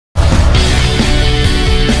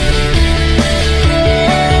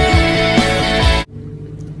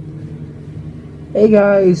Hey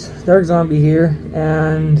guys, Dark Zombie here,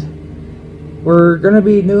 and we're gonna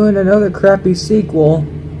be doing another crappy sequel,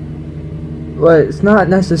 but it's not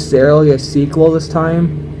necessarily a sequel this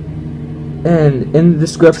time. And in the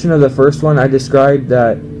description of the first one, I described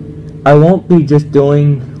that I won't be just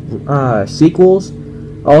doing sequels.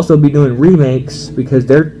 I'll also be doing remakes because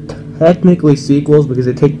they're technically sequels because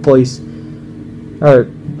they take place,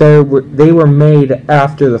 or they were made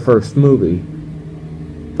after the first movie.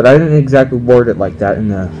 But I didn't exactly word it like that in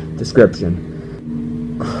the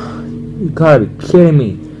description. You gotta be kidding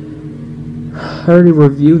me. I already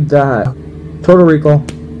reviewed that. Total Recall.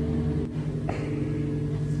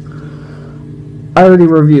 I already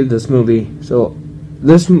reviewed this movie, so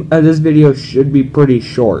this video should be pretty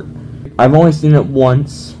short. I've only seen it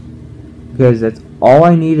once, because that's all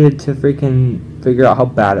I needed to freaking figure out how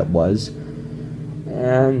bad it was.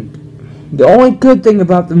 And the only good thing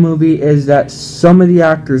about the movie is that some of the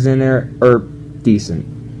actors in there are decent.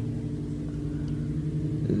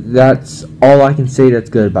 That's all I can say that's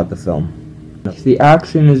good about the film. The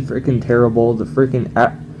action is freaking terrible. The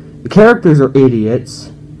characters are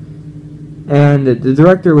idiots. And the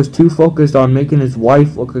director was too focused on making his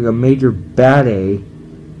wife look like a major baddie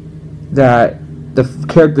that the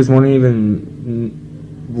characters weren't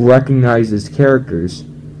even recognized as characters.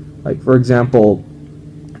 Like, for example,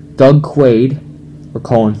 Doug Quaid, or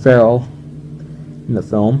Colin Farrell, in the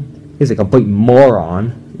film, is a complete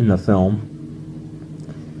moron in the film.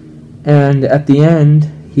 And at the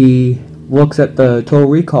end, he looks at the Total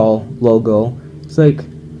Recall logo. It's like,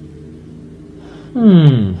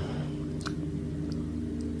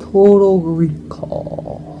 Total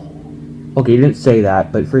Recall. Okay, he didn't say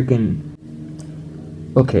that, but freaking...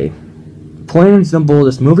 Okay. Plain and simple,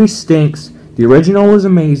 this movie stinks. The original was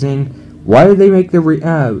amazing. Why did they make the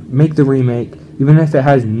remake, even if it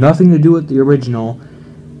has nothing to do with the original?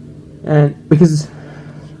 And because...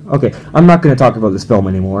 Okay, I'm not going to talk about this film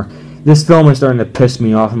anymore. This film is starting to piss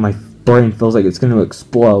me off and my brain feels like it's going to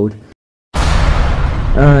explode.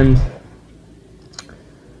 And...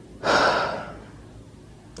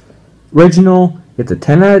 Original gets a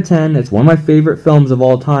 10 out of 10. It's one of my favorite films of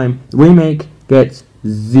all time. The remake gets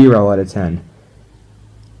 0 out of 10.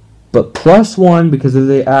 But +1 because of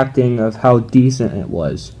the acting of how decent it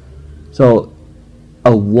was. So,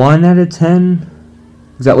 a 1 out of 10?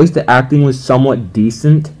 Because at least the acting was somewhat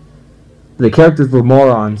decent. The characters were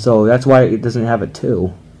morons, so that's why it doesn't have a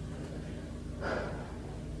 2.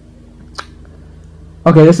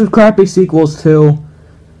 Okay, this is crappy sequels too.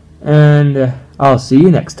 And I'll see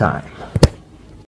you next time.